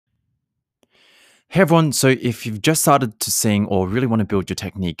Hey everyone, so if you've just started to sing or really want to build your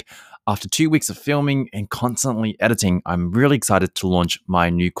technique, after 2 weeks of filming and constantly editing, I'm really excited to launch my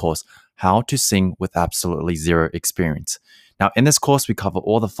new course, How to Sing with Absolutely Zero Experience. Now, in this course, we cover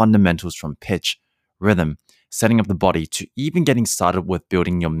all the fundamentals from pitch, rhythm, setting up the body, to even getting started with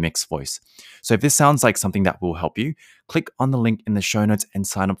building your mixed voice. So if this sounds like something that will help you, click on the link in the show notes and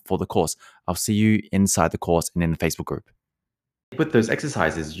sign up for the course. I'll see you inside the course and in the Facebook group. With those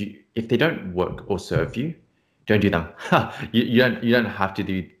exercises, if they don't work or serve you, don't do them. You don't have to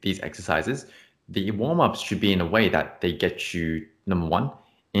do these exercises. The warm-ups should be in a way that they get you, number one,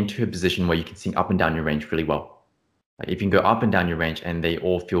 into a position where you can sing up and down your range really well. Like if you can go up and down your range and they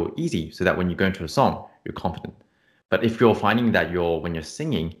all feel easy, so that when you go into a song, you're confident. But if you're finding that when you're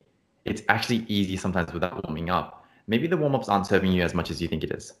singing, it's actually easy sometimes without warming up, maybe the warm-ups aren't serving you as much as you think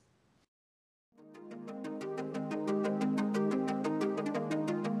it is.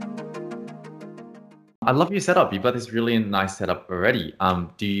 I love your setup. You've got this really nice setup already.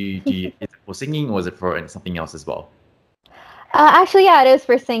 Is it for singing or is it for something else as well? Actually, yeah, it is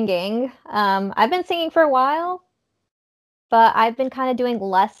for singing. I've been singing for a while, but I've been kind of doing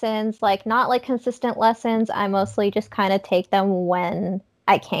lessons, like not like consistent lessons. I mostly just kind of take them when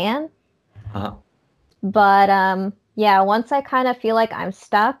I can. Uh-huh. But yeah, once I kind of feel like I'm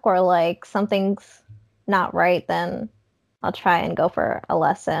stuck or like something's not right, then I'll try and go for a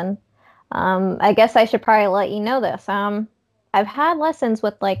lesson. I guess I should probably let you know this. I've had lessons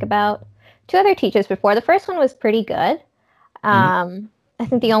with like about two other teachers before. The first one was pretty good. I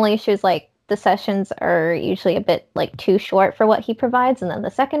think the only issue is like the sessions are usually a bit like too short for what he provides. And then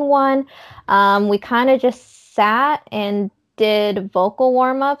the second one, we kind of just sat and did vocal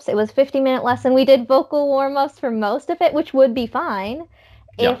warm-ups. It was a 50-minute lesson. We did vocal warm-ups for most of it, which would be fine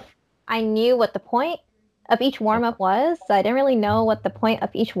Yeah. if I knew what the point of each warm-up was. So I didn't really know what the point of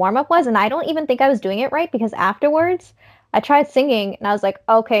each warm-up was, and I don't even think I was doing it right because afterwards I tried singing and I was like,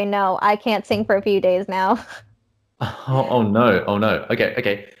 okay, no, I can't sing for a few days now. Oh no. Oh no.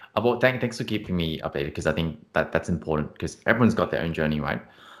 Okay. Well, thanks for keeping me updated because I think that's important because everyone's got their own journey, right?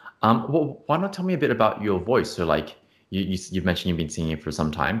 Well, why not tell me a bit about your voice? So, like you've mentioned you've been singing for some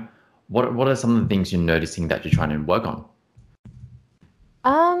time. What are some of the things you're noticing that you're trying to work on?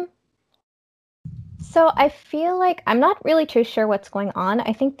 Um, so I feel like I'm not really too sure what's going on.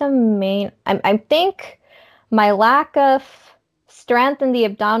 I think I think my lack of strength in the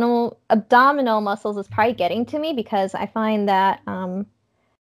abdominal muscles is probably getting to me because I find that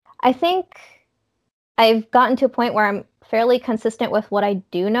I think I've gotten to a point where I'm fairly consistent with what I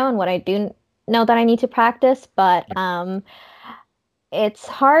do know and what I do know that I need to practice, but it's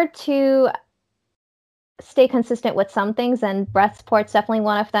hard to stay consistent with some things, and breath support's definitely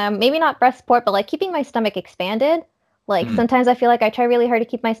one of them. Maybe not breath support, but like keeping my stomach expanded. Like sometimes I feel like I try really hard to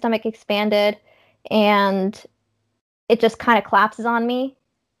keep my stomach expanded and it just kind of collapses on me.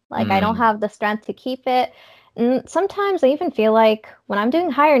 Like I don't have the strength to keep it. And sometimes I even feel like when I'm doing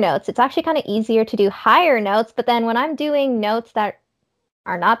higher notes, it's actually kind of easier to do higher notes, but then when I'm doing notes that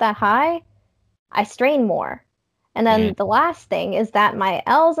are not that high, I strain more. And then the last thing is that my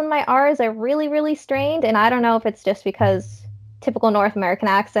L's and my R's are really, really strained. And I don't know if it's just because typical North American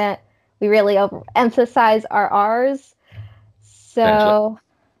accent, we really overemphasize our R's. So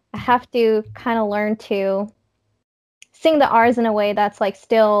I have to kind of learn to sing the R's in a way that's like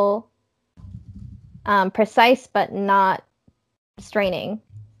still precise, but not straining.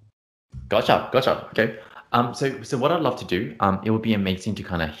 Gotcha. Okay. So what I'd love to do, it would be amazing to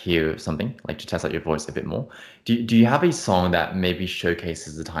kind of hear something, like to test out your voice a bit more. Do you have a song that maybe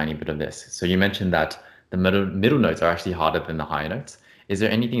showcases a tiny bit of this? So you mentioned that the middle notes are actually harder than the higher notes. Is there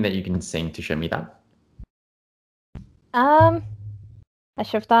anything that you can sing to show me that? I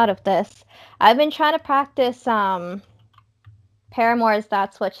should have thought of this. I've been trying to practice Paramore's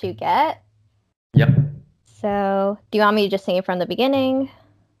That's What You Get. Yep. So, do you want me to just sing it from the beginning?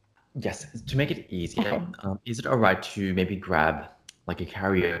 Yes. To make it easier, is it all right to maybe grab like a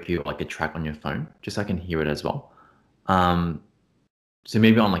karaoke or like a track on your phone, just so I can hear it as well? Um, so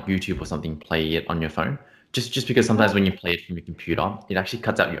maybe on like YouTube or something, play it on your phone. Just because sometimes when you play it from your computer, it actually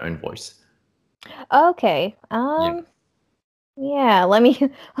cuts out your own voice. Okay. Yeah, let me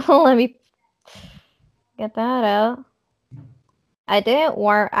let me get that out. I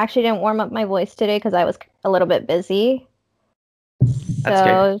actually didn't warm up my voice today because I was a little bit busy. That's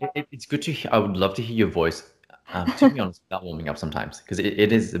So good. It's good to hear. I would love to hear your voice, to be honest, without warming up sometimes, because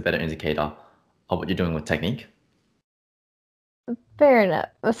it is a better indicator of what you're doing with technique. fair enough.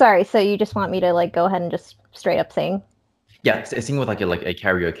 Oh, sorry, so you just want me to like go ahead and just straight up sing? Yeah, sing with like a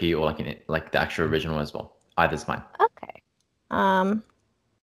karaoke or like the actual original as well. Either's fine. Okay. Um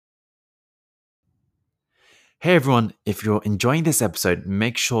Hey everyone, if you're enjoying this episode,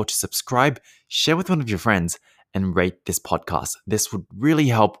 make sure to subscribe, share with one of your friends, and rate this podcast. This would really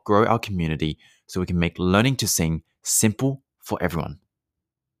help grow our community so we can make learning to sing simple for everyone.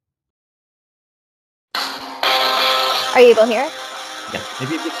 Are you able here? Yeah,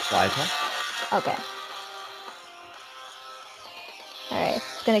 maybe a bit quieter. Okay. All right,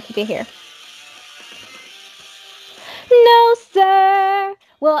 just gonna keep it here. No, sir.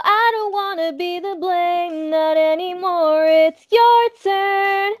 Well, I don't wanna be the blame, not anymore. It's your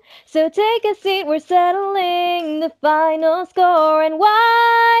turn. So take a seat, we're settling the final score. And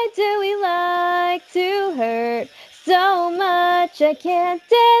why do we like to hurt so much? I can't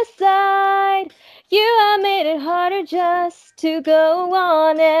decide. You have made it harder just to go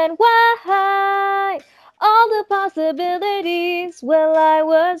on. And why? All the possibilities, well, I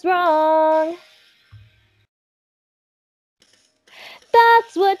was wrong.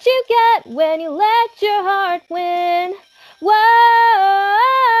 That's what you get when you let your heart win. Whoa,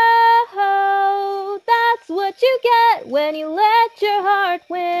 that's what you get when you let your heart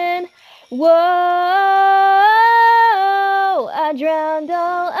win. Whoa, I drowned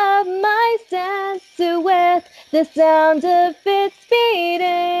all of my senses with the sound of its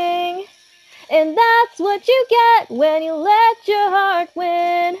beating. And that's what you get when you let your heart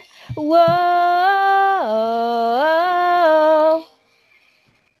win. Whoa.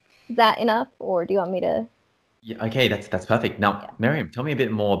 Is that enough, or do you want me to? Yeah, okay, that's perfect. Now, Miriam, tell me a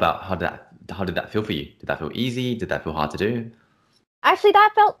bit more about how did that feel for you? Did that feel easy? Did that feel hard to do? Actually,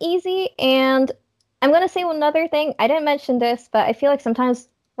 that felt easy, and I'm gonna say one other thing. I didn't mention this, but I feel like sometimes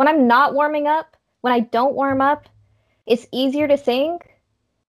when I'm not warming up, when I don't warm up, it's easier to sing.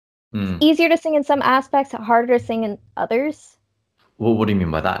 It's easier to sing in some aspects, harder to sing in others. Well, what do you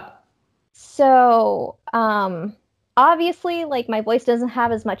mean by that? So, obviously, like my voice doesn't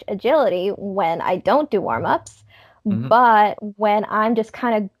have as much agility when I don't do warm-ups, but when I'm just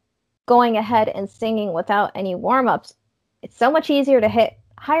kind of going ahead and singing without any warm-ups, it's so much easier to hit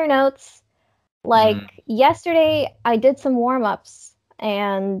higher notes. Like yesterday, I did some warm-ups,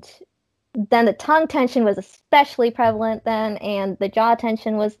 and then the tongue tension was especially prevalent then, and the jaw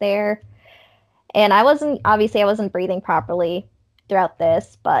tension was there. And I wasn't breathing properly throughout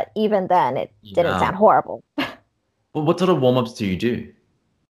this, but even then it didn't sound horrible. Well, what sort of warm-ups do you do?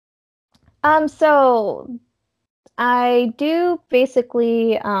 So I do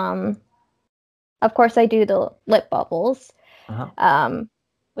basically, of course I do the lip bubbles,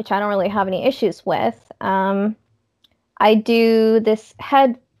 which I don't really have any issues with. I do this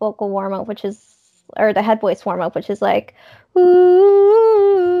head vocal warm-up, or the head voice warm-up, which is like,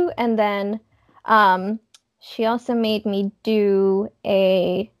 ooh, and then she also made me do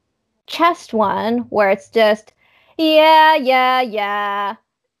a chest one where it's just, yeah, yeah, yeah.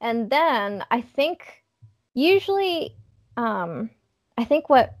 And then I think usually, I think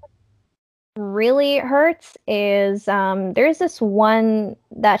what really hurts is there's this one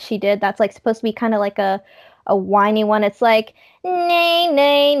that she did that's like supposed to be kind of like a whiny one. It's like nay,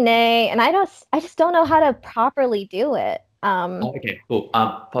 nay, nay, and I just don't know how to properly do it. Okay, cool.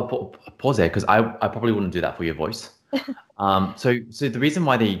 Pause there because I probably wouldn't do that for your voice. So the reason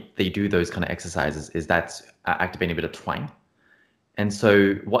why they do those kind of exercises is that's activating a bit of twang. And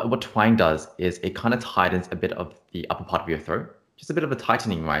so what twang does is it kind of tightens a bit of the upper part of your throat, just a bit of a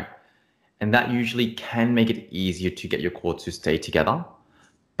tightening, right? And that usually can make it easier to get your chords to stay together.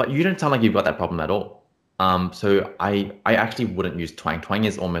 But you don't sound like you've got that problem at all. So I actually wouldn't use twang. Twang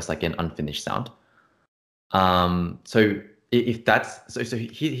is almost like an unfinished sound. So if that's so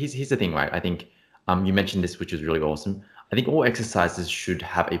here's the thing, right? I think you mentioned this, which is really awesome. I think all exercises should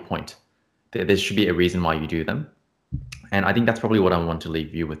have a point. There should be a reason why you do them. And I think that's probably what I want to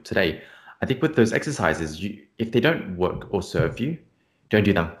leave you with today. I think with those exercises, if they don't work or serve you, don't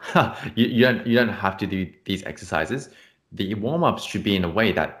do them. you don't have to do these exercises. The warm-ups should be in a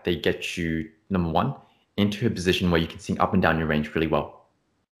way that they get you, number one, into a position where you can sing up and down your range really well.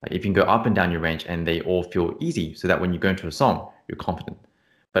 Like if you can go up and down your range and they all feel easy so that when you go into a song, you're confident.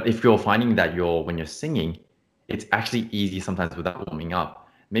 But if you're finding that when you're singing, it's actually easy sometimes without warming up,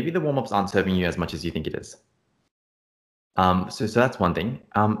 maybe the warm-ups aren't serving you as much as you think it is. So that's one thing.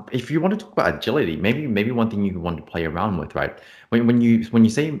 If you want to talk about agility, maybe one thing you want to play around with, right? When you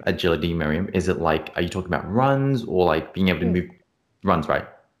say agility, Miriam, is it like, are you talking about runs or like being able to move runs, right?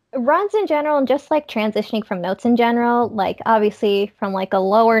 Runs in general, and just like transitioning from notes in general, like obviously from like a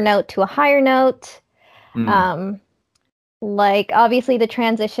lower note to a higher note. Like obviously the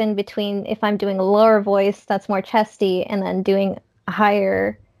transition between if I'm doing a lower voice that's more chesty and then doing a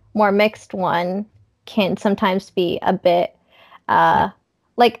higher, more mixed one can sometimes be a bit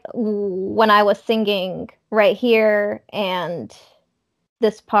like when I was singing right here and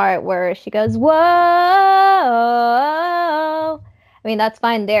this part where she goes, whoa. I mean, that's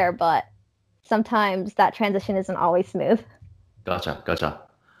fine there, but sometimes that transition isn't always smooth. Gotcha, gotcha.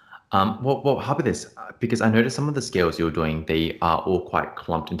 Well, how about this? Because I noticed some of the scales you're doing, they are all quite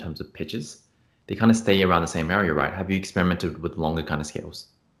clumped in terms of pitches. They kind of stay around the same area, right? Have you experimented with longer kind of scales?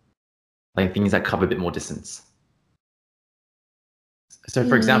 Like things that cover a bit more distance. So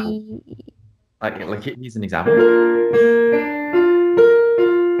for example, like here's an example.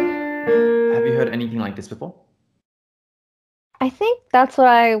 Have you heard anything like this before? I think that's what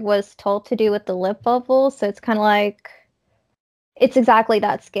I was told to do with the lip bubble. So it's kind of like, it's exactly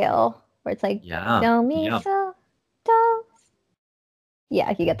that scale where it's like, Yeah, do me yeah, so, do.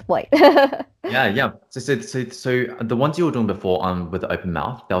 Yeah, you get the point. yeah, yeah. So the ones you were doing before with the open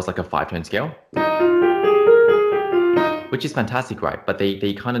mouth, that was like a 5-tone scale, which is fantastic, right? But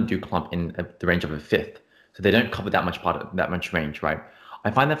they kind of do clump in the range of a fifth, so they don't cover that much that much range, right?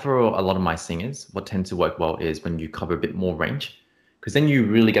 I find that for a lot of my singers, what tends to work well is when you cover a bit more range, because then you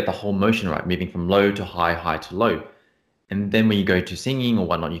really get the whole motion right, moving from low to high, high to low. And then when you go to singing or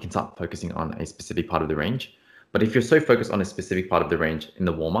whatnot, you can start focusing on a specific part of the range. But if you're so focused on a specific part of the range in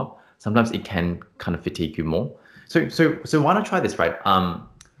the warm up, sometimes it can kind of fatigue you more. So why not try this, right?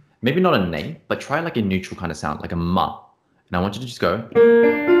 Maybe not a name, but try like a neutral kind of sound, like a ma. And I want you to just go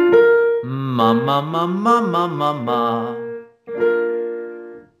ma ma ma ma ma ma ma.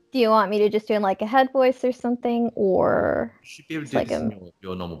 Do you want me to just do like a head voice or something, or You should be able to just do like this in a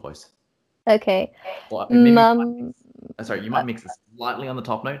your normal voice. okay, Or maybe mum? sorry, you might mix this slightly on the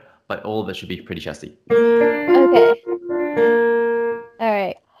top note, but all of it should be pretty chesty. Okay, all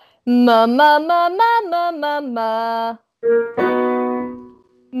right. Ma ma ma ma ma ma ma.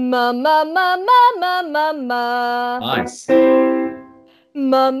 Ma ma ma ma ma ma ma. Nice.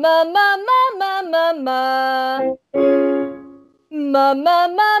 Ma ma ma ma ma ma ma. Ma ma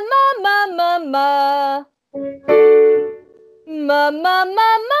ma ma ma ma ma. Ma ma ma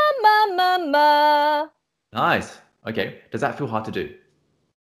ma ma ma ma. Nice. Okay. Does that feel hard to do?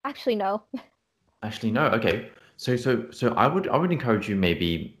 Actually, no. Actually, no. Okay. So I would encourage you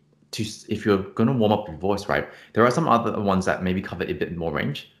maybe to if you're gonna warm up your voice, right? There are some other ones that maybe cover a bit more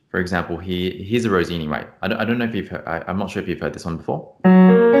range. For example, here's a Rossini, right? I don't know if you've heard. I'm not sure if you've heard this one before.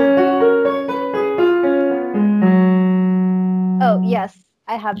 Oh, yes,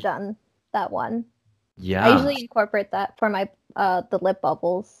 I have done that one. I Yeah. usually incorporate that for my the lip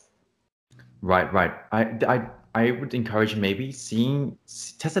bubbles. Right. Right. I would encourage maybe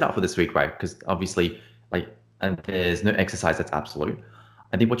test it out for this week, right? Because obviously, like, and there's no exercise that's absolute.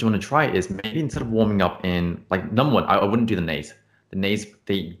 I think what you want to try is maybe instead of warming up in like number one, I wouldn't do the nays. The nays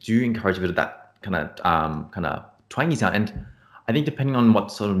they do encourage a bit of that kind of twangy sound, and I think depending on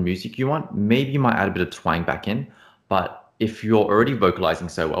what sort of music you want, maybe you might add a bit of twang back in. But if you're already vocalizing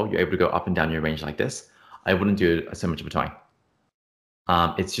so well, you're able to go up and down your range like this. I wouldn't do so much of a twang.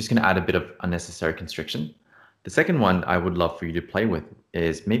 It's just going to add a bit of unnecessary constriction. The second one I would love for you to play with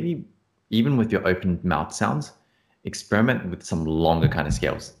is maybe even with your open mouth sounds, experiment with some longer kind of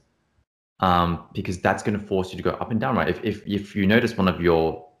scales, because that's going to force you to go up and down, right? If you notice one of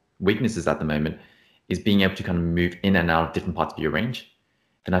your weaknesses at the moment is being able to kind of move in and out of different parts of your range,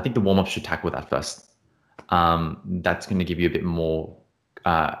 then I think the warm up should tackle that first. That's going to give you a bit more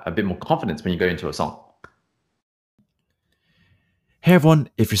confidence when you go into a song. Hey everyone,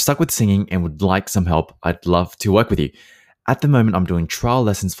 if you're stuck with singing and would like some help, I'd love to work with you. At the moment, I'm doing trial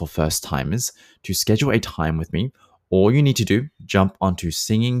lessons for first timers. To schedule a time with me, all you need to do, jump onto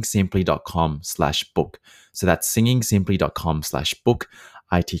singingsimply.com/book. So that's singingsimply.com/book.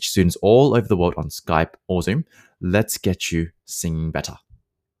 I teach students all over the world on Skype or Zoom. Let's get you singing better.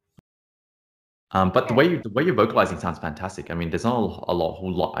 But the way you're vocalizing sounds fantastic. I mean, there's not a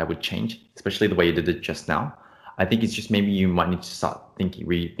whole lot I would change, especially the way you did it just now. I think it's just maybe you might need to start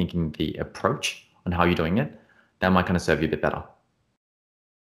rethinking the approach on how you're doing it. That might kind of serve you a bit better.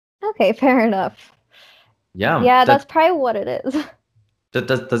 Okay, fair enough. Yeah. Yeah, that's probably what it is.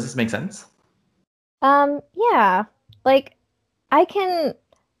 Does this make sense? Yeah. Like I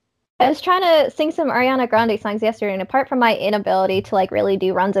was trying to sing some Ariana Grande songs yesterday, and apart from my inability to like really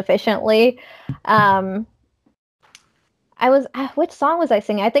do runs efficiently, I was which song was I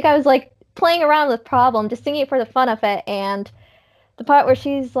singing? I think I was like playing around with Problem, just singing it for the fun of it, and the part where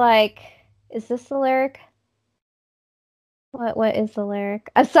she's like, "Is this the lyric? What is the lyric?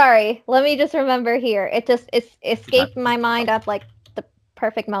 I'm sorry. Let me just remember here. It's escaped my mind at like the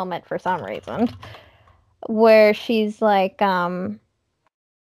perfect moment for some reason, where she's like, okay,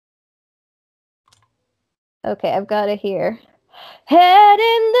 I've got it here. Head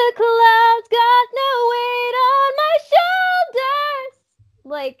in the clouds, got no weight on my shoulders.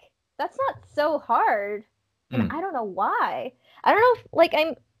 Like, that's not so hard. And Mm, I don't know why. I don't know if, like,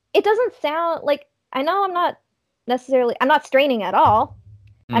 it doesn't sound like, I know I'm not straining at all.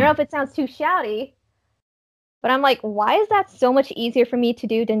 I don't know mm. if it sounds too shouty, but I'm like, why is that so much easier for me to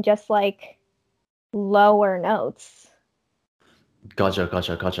do than just like lower notes? Gotcha.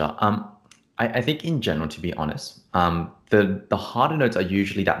 I think in general, to be honest, the harder notes are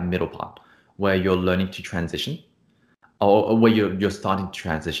usually that middle part where you're learning to transition, or where you're starting to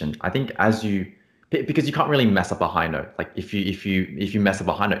transition. I think as you because you can't really mess up a high note. Like if you mess up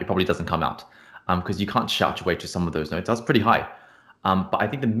a high note, it probably doesn't come out. Because you can't shout your way to some of those notes. That's pretty high. But I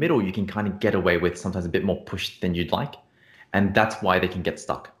think the middle you can kind of get away with sometimes a bit more push than you'd like, and that's why they can get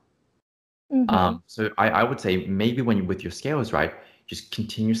stuck. Mm-hmm. So I would say maybe when you're with your scales, right, just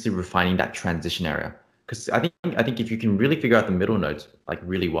continuously refining that transition area. Because I think if you can really figure out the middle notes like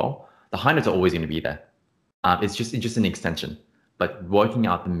really well, the high notes are always going to be there. It's just an extension. But working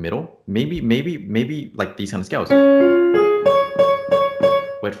out the middle, maybe like these kind of scales,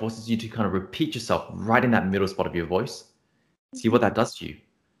 where it forces you to kind of repeat yourself right in that middle spot of your voice. See what that does to you.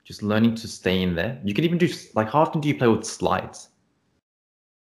 Just learning to stay in there. You can even do like how often do you play with slides?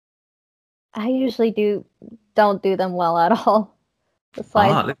 I usually don't do them well at all. The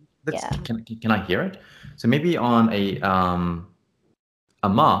slides, Let's yeah. can I hear it? So maybe on a Oh,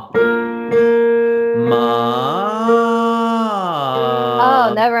 ma.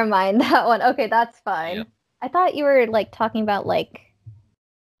 never mind that one. Okay, that's Yeah. fine. I thought you were like talking about like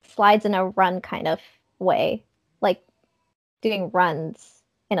slides in a run kind of way, like doing runs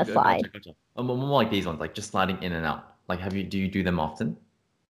in a slide. Gotcha. More like these ones, like just sliding in and out. Like, do you do them often?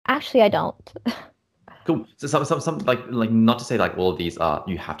 Actually, I don't. Cool. So some like not to say like all of these are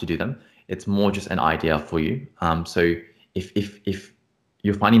you have to do them. It's more just an idea for you. So if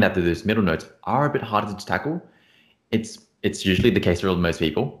you're finding that those middle notes are a bit harder to tackle, it's usually the case for most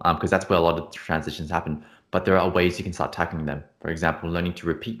people, because that's where a lot of transitions happen. But there are ways you can start tackling them. For example, learning to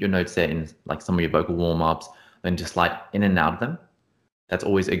repeat your notes there in like some of your vocal warm-ups, learning to slide in and out of them. That's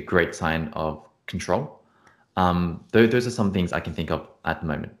always a great sign of control. Those are some things I can think of at the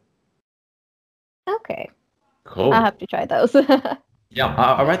moment. Okay, I'll Cool. have to try those. Yeah,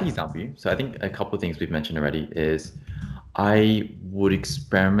 I'll write these down for you. So I think a couple of things we've mentioned already is I would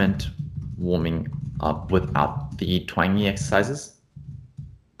experiment warming up without the twangy exercises.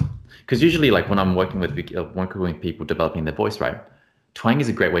 Because usually, like when I'm working with people developing their voice, right, twang is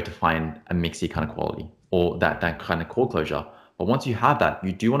a great way to find a mixy kind of quality or that kind of chord closure. But once you have that,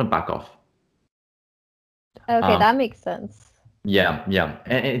 you do want to back off. Okay, Um, that makes sense. yeah,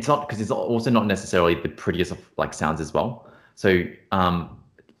 and it's not because it's also not necessarily the prettiest of like sounds as well. So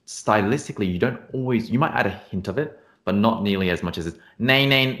stylistically, you might add a hint of it, but not nearly as much as it's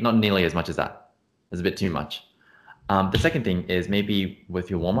nay, not nearly as much as that. It's a bit too much. The second thing is maybe with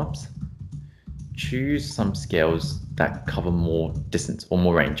your warm-ups, choose some scales that cover more distance or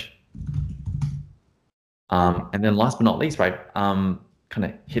more range. Okay. And then last but not least, right, kind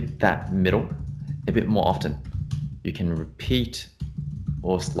of hit that middle a bit more often. You can repeat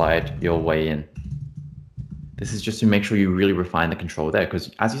or slide your way in. This is just to make sure you really refine the control there,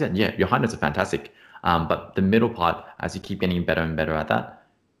 because as you said, yeah, your high notes are fantastic, but the middle part, as you keep getting better and better at that,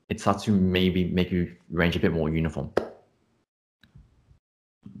 it starts to maybe make you range a bit more uniform.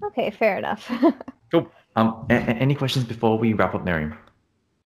 Okay, fair enough. Cool. Any questions before we wrap up, Miriam?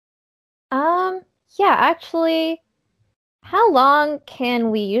 Um, yeah, actually, how long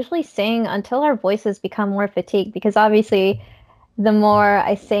can we usually sing until our voices become more fatigued? Because obviously, the more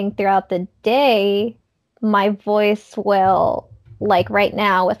I sing throughout the day, my voice will, like right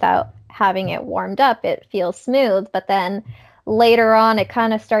now, without having it warmed up, it feels smooth. But then later on, it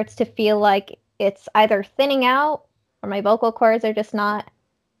kind of starts to feel like it's either thinning out or my vocal cords are just not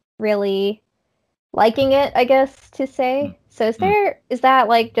really liking it, I guess to say. So is that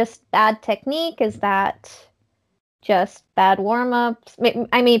like just bad technique? Is that just bad warm-ups?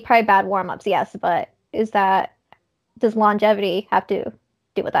 I mean, probably bad warm-ups, yes, but does longevity have to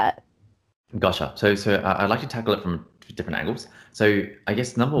do with that? Gotcha. So I'd like to tackle it from different angles. So I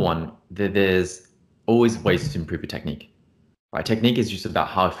guess number one, there's always ways to improve your technique, right? Technique is just about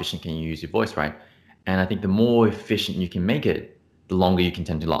how efficient can you use your voice, right? And I think the more efficient you can make it, the longer you can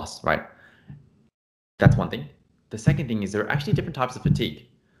tend to last, right? That's one thing. The second thing is there are actually different types of fatigue.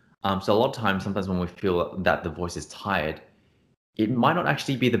 So a lot of times, sometimes when we feel that the voice is tired, it might not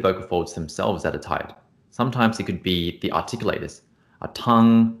actually be the vocal folds themselves that are tired. Sometimes it could be the articulators, our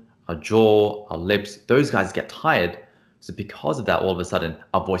tongue, our jaw, our lips. Those guys get tired. So because of that, all of a sudden,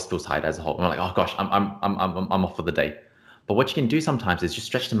 our voice feels tired as a whole. And we're like, oh gosh, I'm off for the day. But what you can do sometimes is just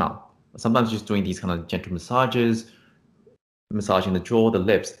stretch them out. Sometimes just doing these kind of gentle massages, massaging the jaw, the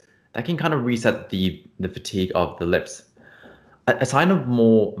lips, that can kind of reset the fatigue of the lips. A sign of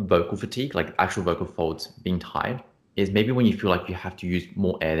more vocal fatigue, like actual vocal folds being tired, is maybe when you feel like you have to use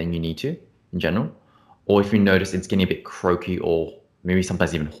more air than you need to in general, or if you notice it's getting a bit croaky or maybe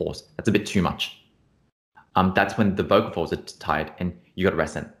sometimes even hoarse. That's a bit too much. That's when the vocal folds are tired and you got to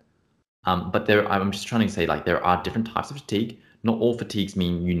rest in. But I'm just trying to say, like, there are different types of fatigue. Not all fatigues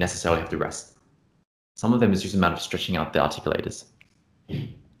mean you necessarily have to rest. Some of them is just a matter of stretching out the articulators.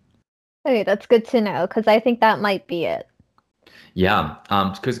 Okay, that's good to know because I think that might be it. Yeah,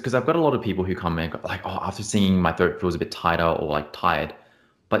 because I've got a lot of people who come in and go like, oh, after singing, my throat feels a bit tighter or like tired,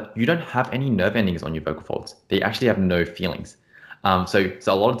 but you don't have any nerve endings on your vocal folds. They actually have no feelings. So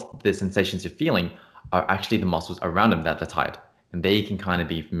a lot of the sensations you're feeling are actually the muscles around them that are tired, and they can kind of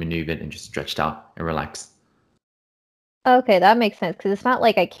be maneuvered and just stretched out and relaxed. Okay, that makes sense because it's not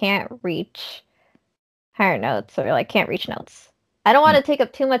like I can't reach higher notes or like can't reach notes. I don't want to take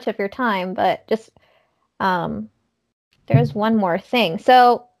up too much of your time, but just there's one more thing.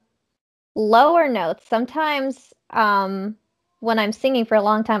 So lower notes, sometimes when I'm singing for a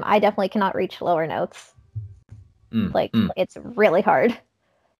long time, I definitely cannot reach lower notes. It's really hard.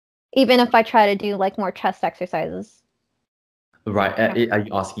 Even if I try to do like more chest exercises. Right. Are you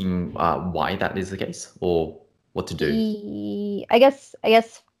asking why that is the case or what to do? I guess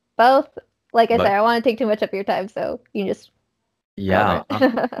both. Like I But said, I don't want to take too much of your time, so you just yeah,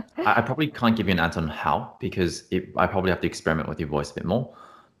 I probably can't give you an answer on how because I probably have to experiment with your voice a bit more.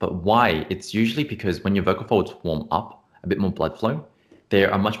 But why? It's usually because when your vocal folds warm up, a bit more blood flow, they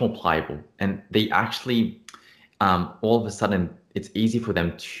are much more pliable, and they actually all of a sudden it's easy for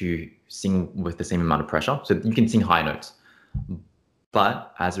them to sing with the same amount of pressure. So you can sing high notes,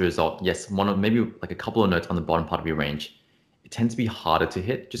 but as a result, yes, maybe like a couple of notes on the bottom part of your range, it tends to be harder to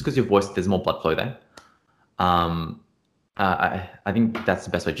hit just because your voice there's more blood flow there. I think that's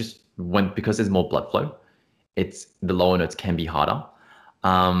the best way. Just because there's more blood flow, it's the lower notes can be harder.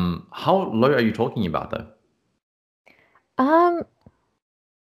 How low are you talking about though?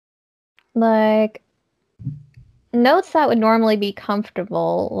 Like notes that would normally be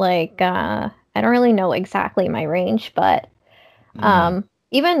comfortable. Like I don't really know exactly my range, but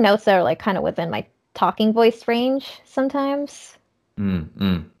even notes that are like kind of within my talking voice range sometimes.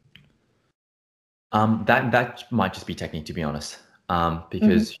 That might just be technique, to be honest.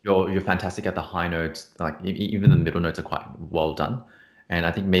 Because you're fantastic at the high notes, like even the middle notes are quite well done. And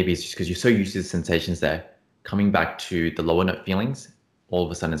I think maybe it's just because you're so used to the sensations there, coming back to the lower note feelings, all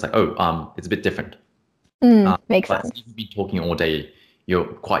of a sudden it's like, oh, it's a bit different. Makes but sense. You've been talking all day, you're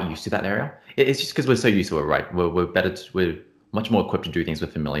quite used to that area. It's just because we're so used to it, right? We're much more equipped to do things we're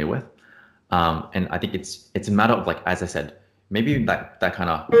familiar with. And I think it's a matter of, like, as I said, maybe that kind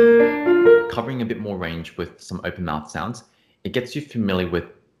of covering a bit more range with some open mouth sounds. It gets you familiar with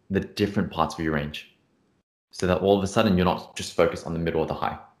the different parts of your range, so that all of a sudden you're not just focused on the middle or the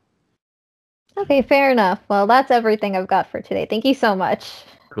high. Okay, fair enough. Well, that's everything I've got for today. Thank you so much.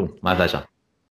 Cool, my pleasure.